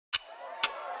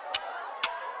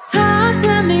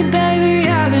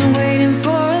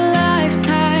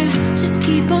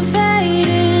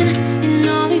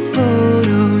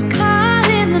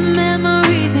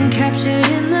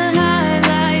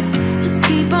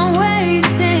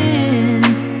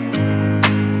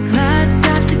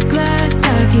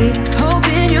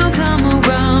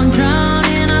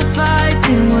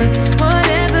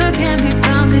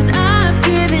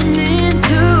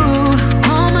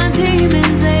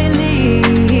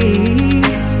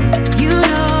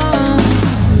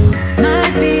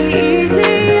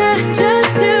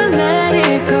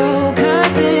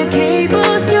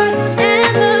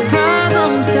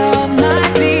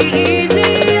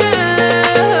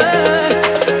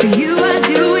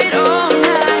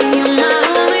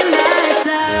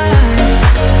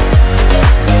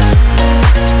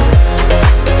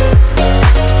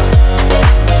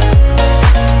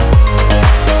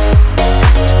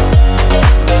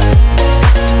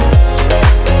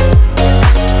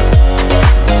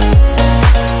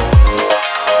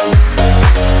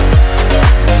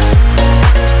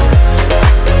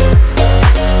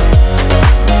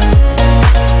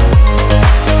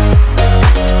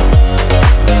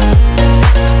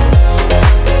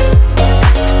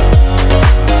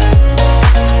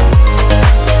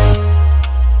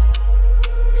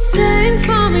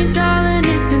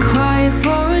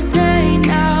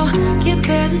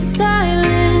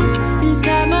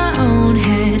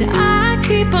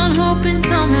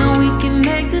somehow we can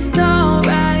make this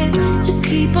alright. Just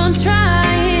keep on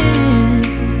trying.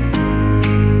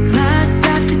 Glass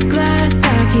after glass,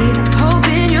 I keep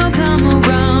hoping you'll come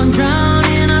around. Drown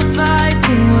in our fights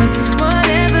and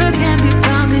whatever can be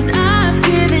found. Cause I've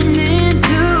given in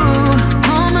to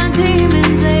all my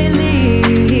demons lately.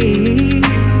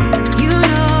 You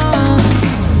know,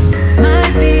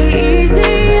 might be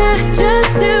easier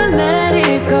just to let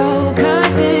it go. Cut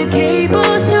the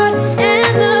cable short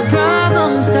and the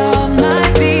problem solved.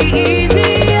 Might be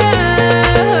easier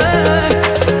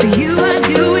for you. I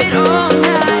do it all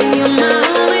night. You're my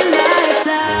only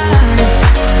lifeline.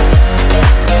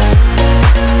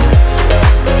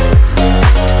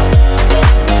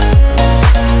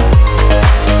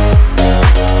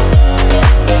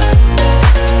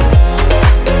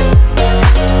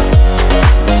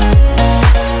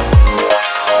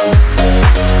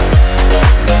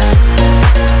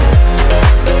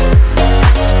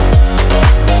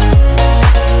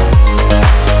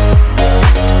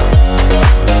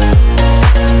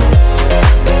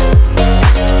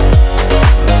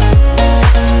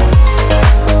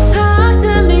 Talk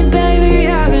to me, baby,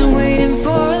 I've been waiting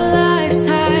for a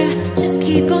lifetime. Just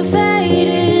keep on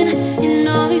fading in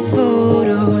all these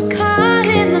photos, caught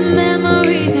in the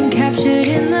memories and captured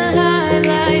in the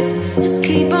highlights. Just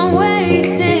keep on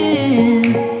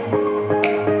wasting.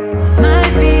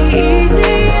 Might be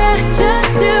easier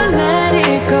just to let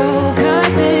it go. Cut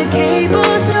the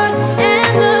cable short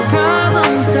and the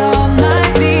problem solved.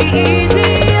 Might be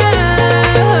easier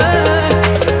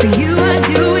for you. I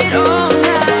do it all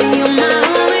night. You're my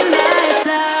only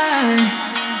lifeline.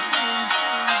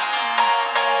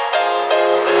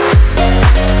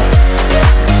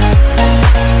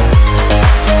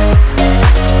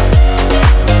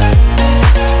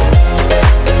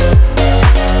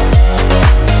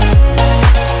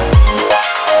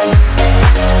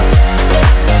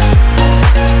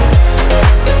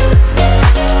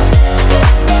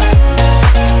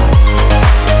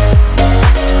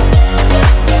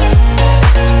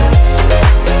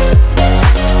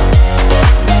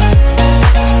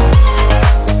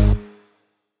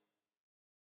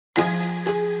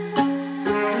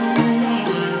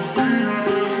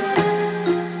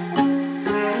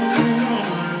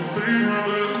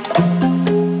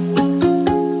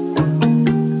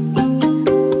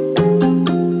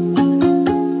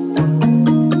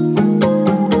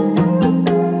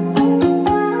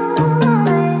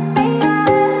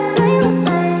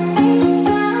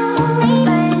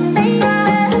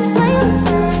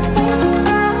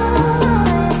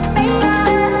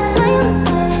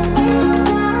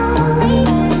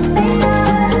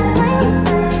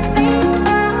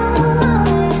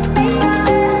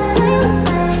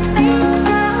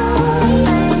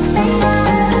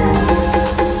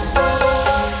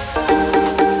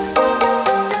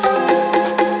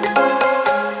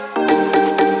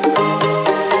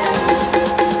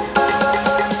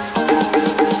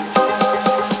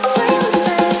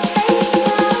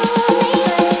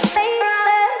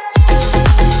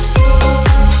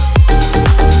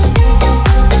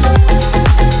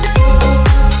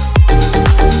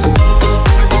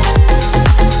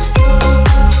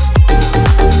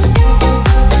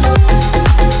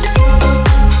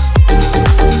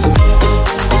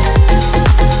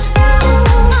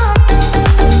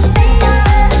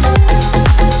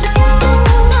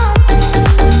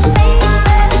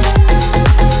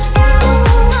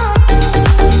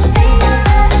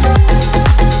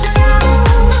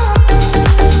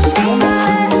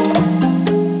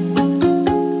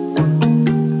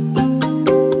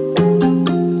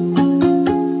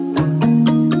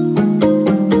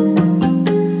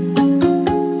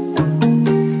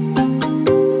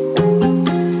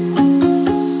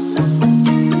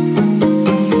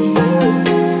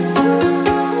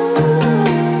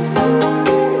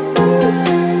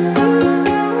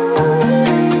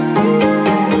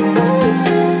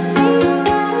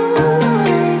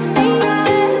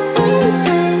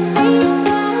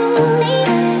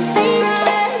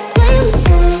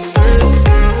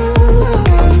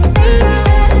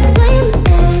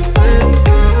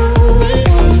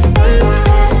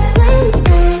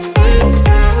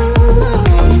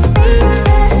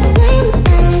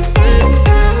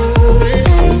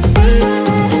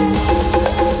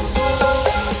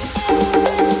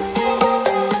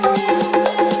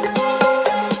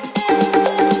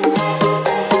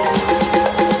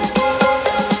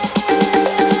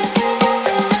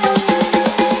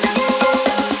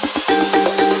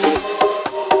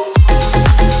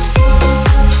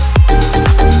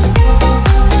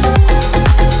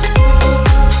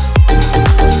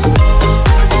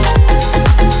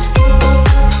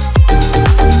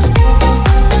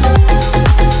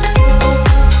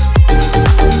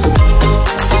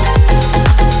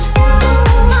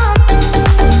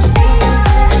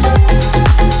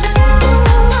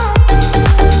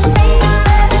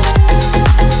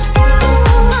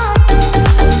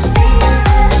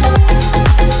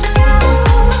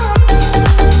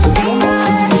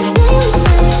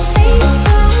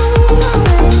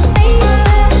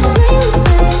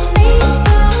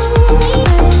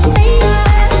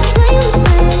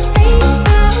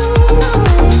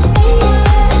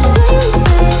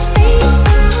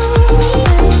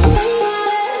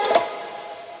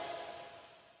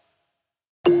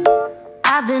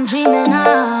 dreaming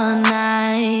all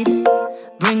night,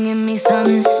 bringing me some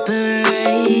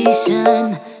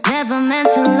inspiration. Never meant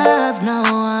to love no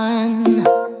one,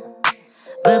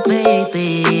 but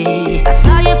baby, I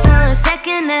saw you for a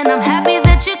second and I'm happy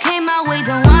that you came my way.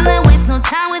 Don't wanna waste no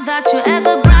time without you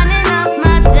ever brightening up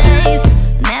my days.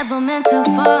 Never meant to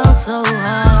fall so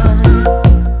hard.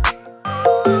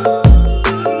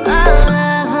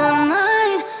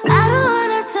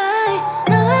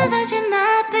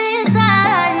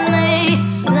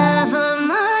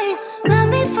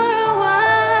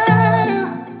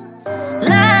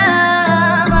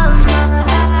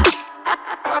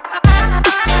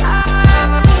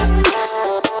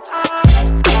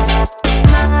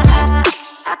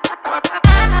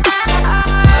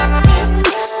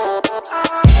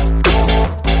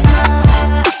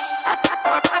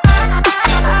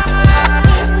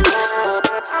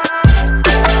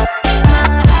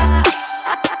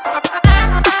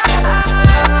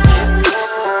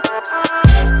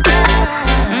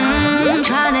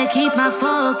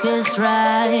 Focus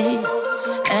right.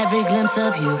 Every glimpse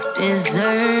of you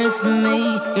deserts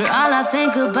me. You're all I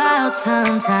think about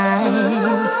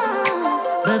sometimes.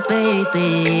 But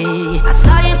baby, I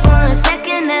saw you for a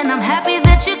second and I'm happy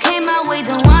that you came my way.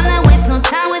 Don't wanna waste no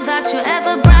time without you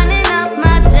ever brightening up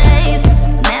my days.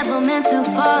 Never meant to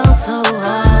fall so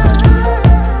hard.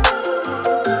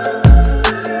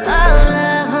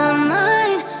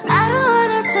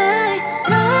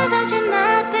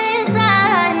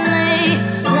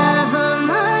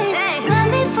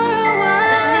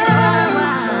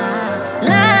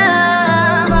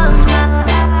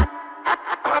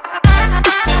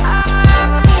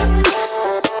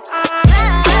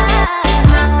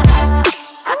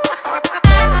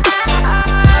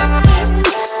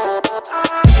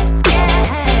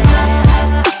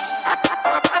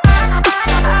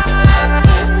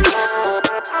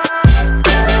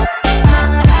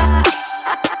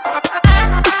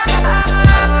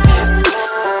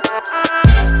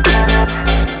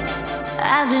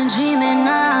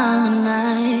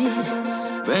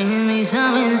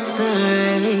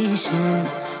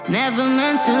 Never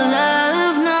meant to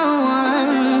love no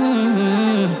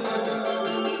one.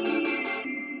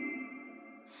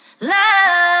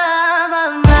 Love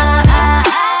of mine.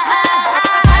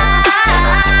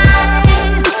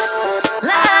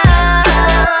 Love of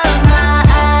mine.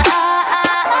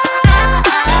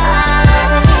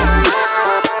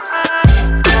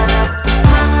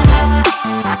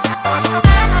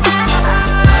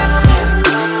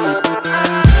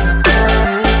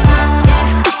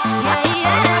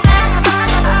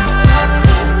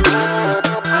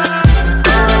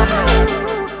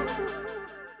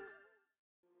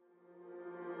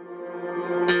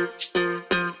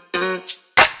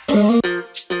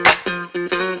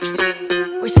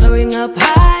 We're soaring up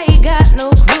high, got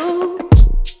no clue.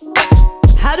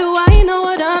 How do I know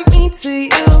what I mean to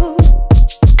you?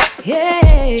 Yeah.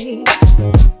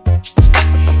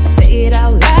 Say it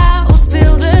out loud,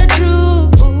 spill the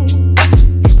truth.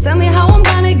 Tell me how I'm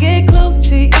gonna get close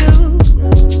to you.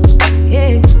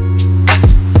 Yeah.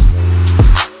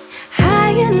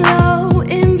 High and low,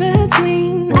 in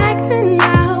between, acting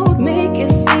out, make a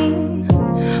scene.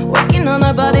 Working on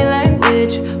our body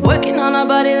language, working on our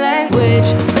body language.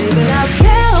 Baby, now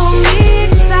tell me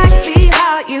exactly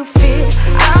how you feel.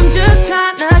 I'm just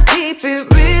trying to keep it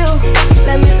real.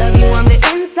 Let me love you on the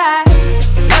inside,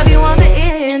 love you on the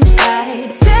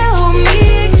inside. Tell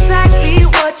me exactly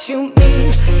what you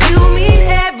mean. You mean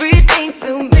everything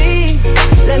to me.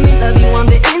 Let me love you on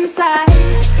the inside,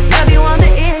 love you on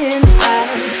the inside.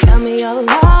 Tell me you're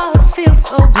lost, feel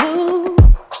so blue,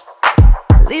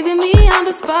 leaving me on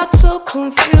the spot so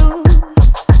confused.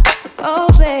 Oh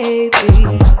baby,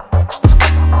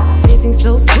 tasting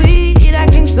so sweet,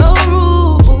 acting so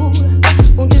rude.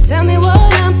 Won't you tell me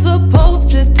what I'm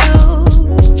supposed to do?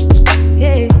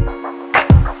 Yeah.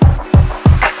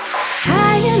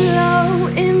 High and low,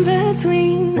 in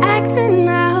between, acting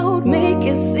out, make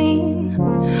a scene.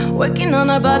 Working on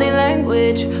our body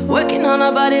language, working on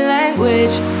our body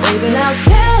language. Baby, now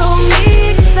tell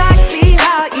me exactly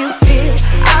how you feel.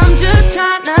 I'm just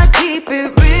trying to keep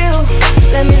it real.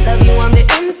 Let me love you on the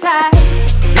inside,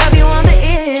 love you on the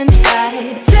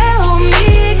inside. Tell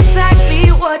me exactly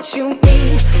what you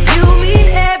mean. You mean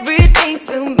everything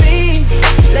to me.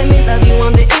 Let me love you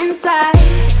on the inside,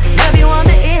 love you on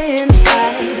the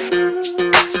inside.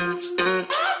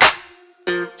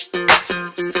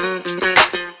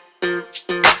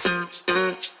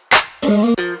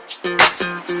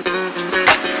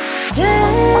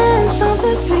 Dance on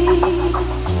the beat,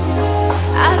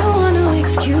 I don't want no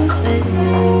excuses.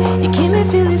 You keep me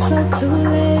feeling so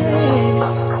clueless.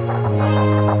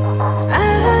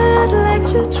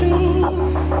 to dream.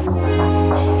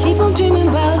 Keep on dreaming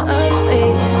about us,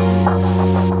 baby.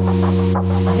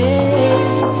 Yeah.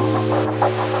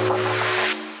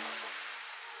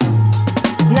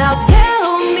 Now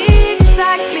tell me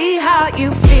exactly how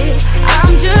you feel.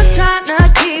 I'm just trying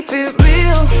to keep it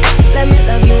real. Let me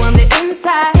love you on the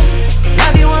inside,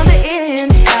 love you on the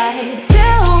inside.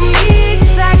 Tell me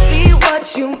exactly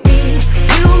what you mean.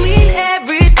 You mean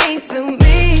everything to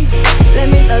me. Let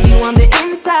me love you on the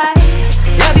inside,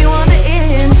 love you on the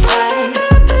inside.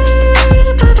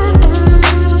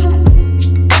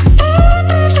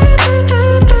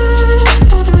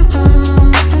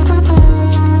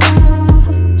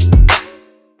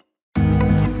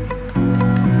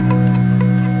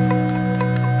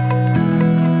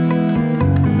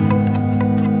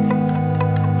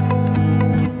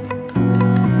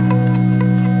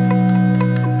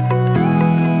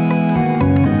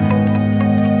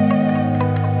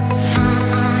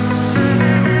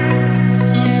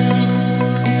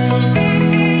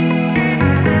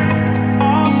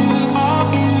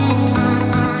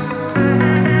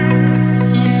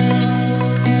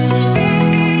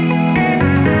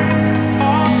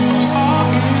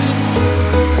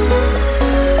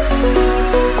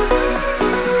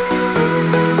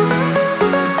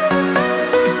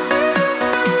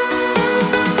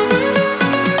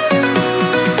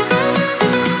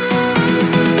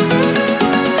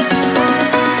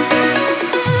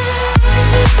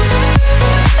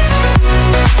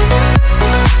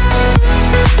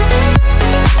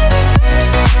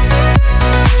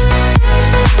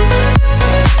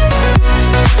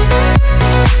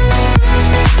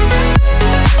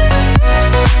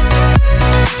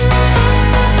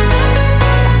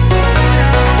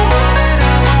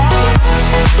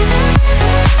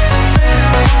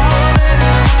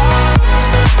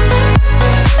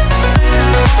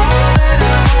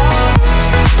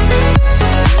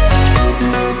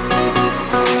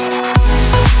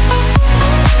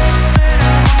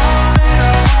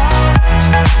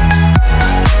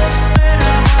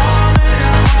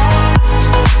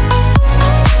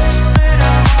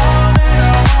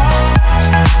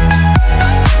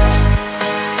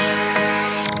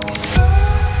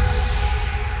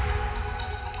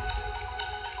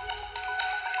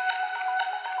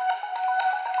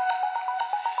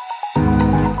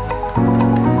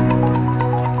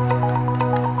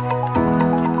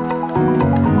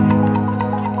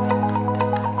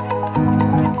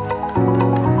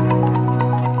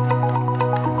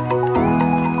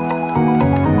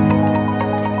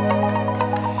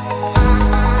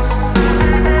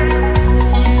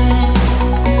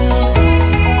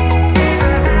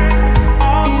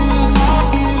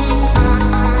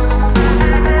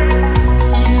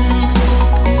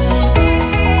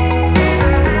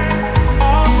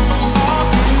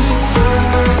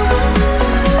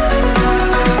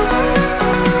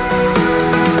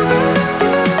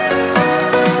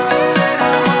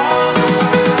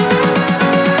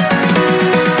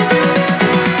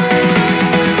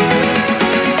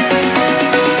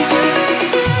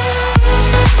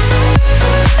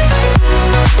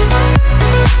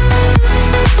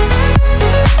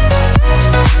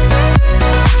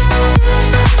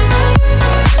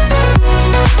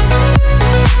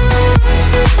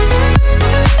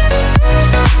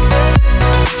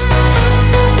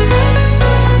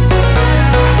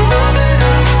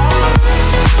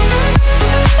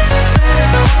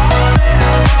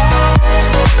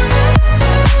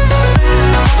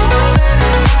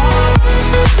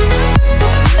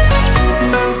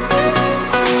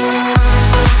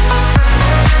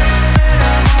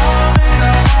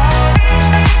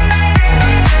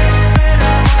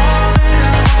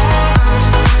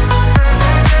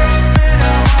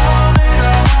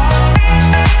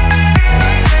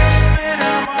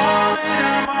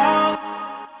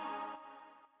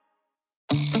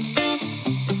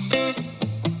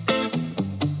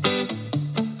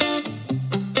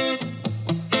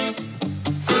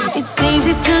 It's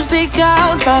easy to speak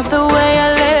out about the way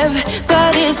I live,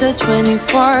 but it's a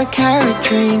 24-karat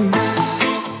dream.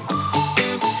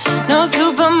 No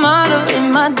supermodel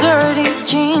in my dirty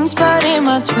jeans, but in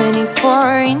my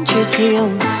 24 inches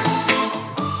heels.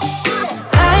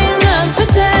 I'm not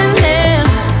pretending,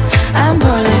 I'm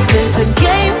born like this, a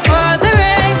game for the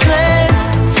reckless.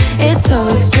 It's so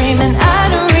extreme and I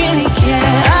don't really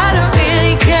care, I don't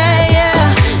really care,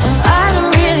 yeah. No, I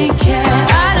don't really care,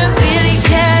 I don't really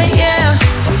care, yeah.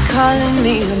 You're calling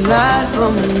me a mad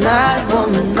woman, mad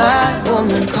woman, mad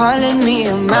woman. Calling me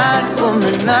a mad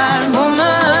woman, mad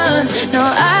woman. No,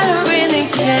 I don't really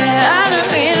care, I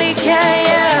don't really care,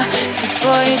 yeah. 'Cause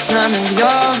boy, it's none of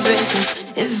your business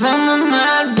if I'm a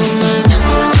mad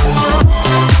woman.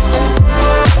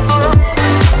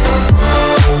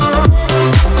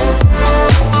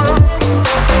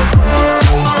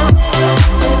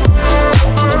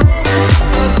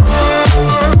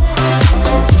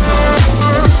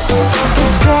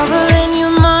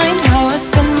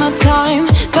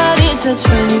 it's a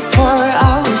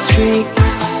 24-hour streak.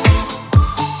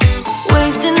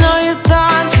 Wasting all your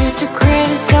thoughts just to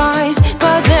criticize,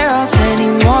 but there are plenty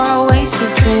more ways to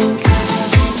think.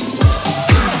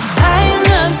 I'm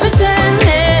not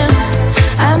pretending,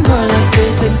 I'm more like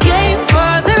this, a game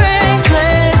for the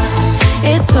reckless.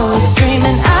 It's so extreme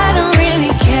and I don't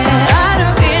really care, I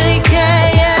don't really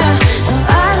care, yeah. No,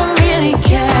 I don't really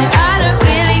care, I don't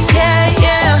really care,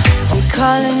 yeah. You're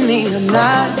calling me a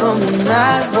mad woman,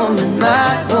 mad woman,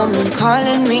 mad woman.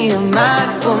 Calling me a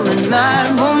mad woman, mad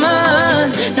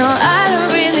woman. No, I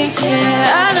don't really care,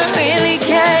 I don't really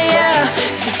care, yeah.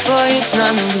 'Cause boy, it's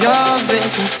none of your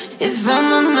business if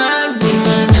I'm a mad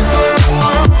woman.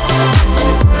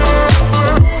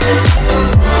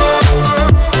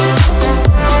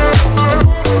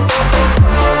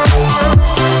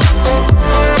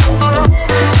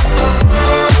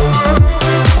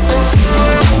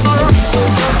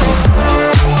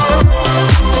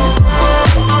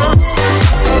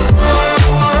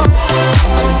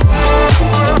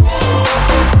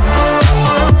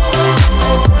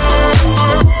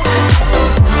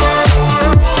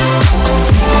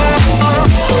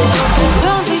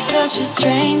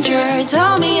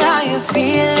 Tell me how you're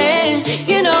feeling.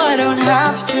 You know I don't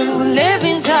have to live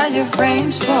inside your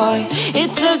frames, boy.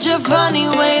 It's such a funny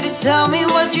way to tell me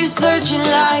what you search in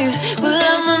life. Well,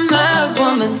 I'm a mad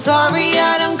woman, sorry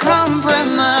I don't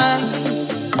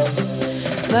compromise.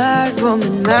 Mad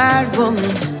woman, mad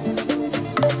woman.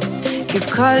 Keep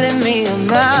calling me a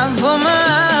mad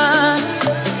woman.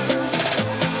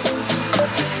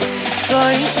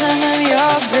 Boy, it's none of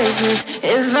your business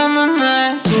if I'm a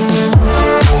mad woman.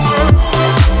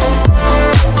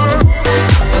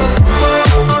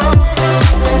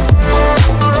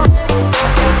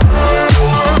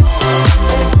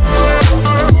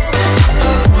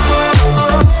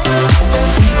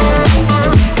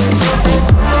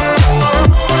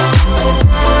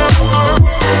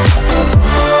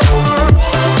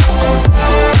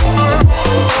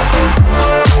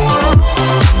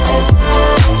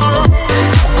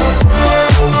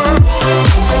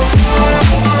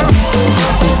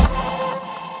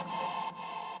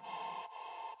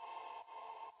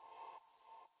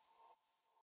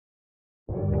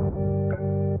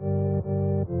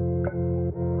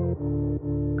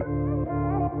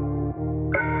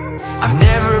 I've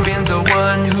never been the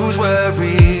one who's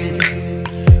worried,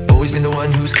 always been the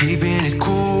one who's keeping it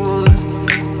cool.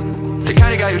 The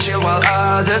kind of guy who chill while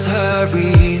others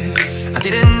hurry. I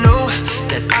didn't know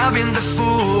that I've been the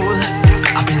fool.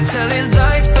 I've been telling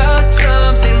lies about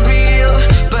something real,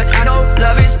 but I know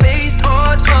love is based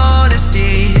on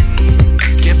honesty.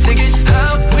 Kept thinking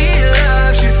how real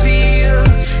love should feel,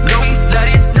 knowing that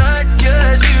it's not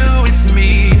just you, it's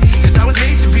me. 'Cause I was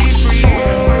made to be free.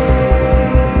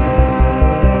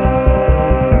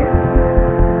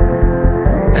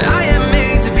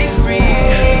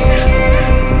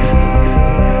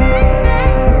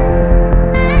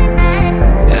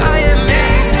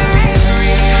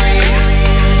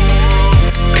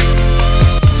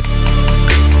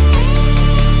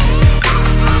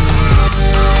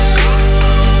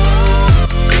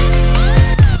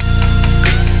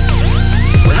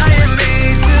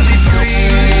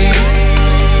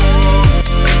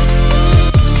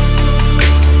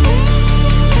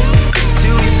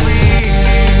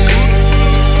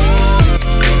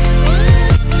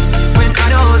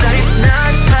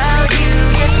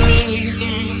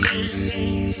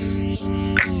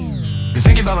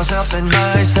 Myself and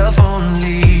myself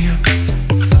only.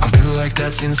 I've been like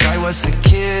that since I was a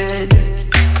kid.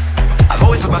 I've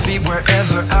always put my feet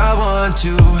wherever I want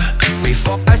to.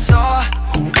 Before I saw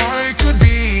who I could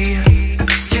be,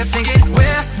 kept thinking,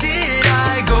 where did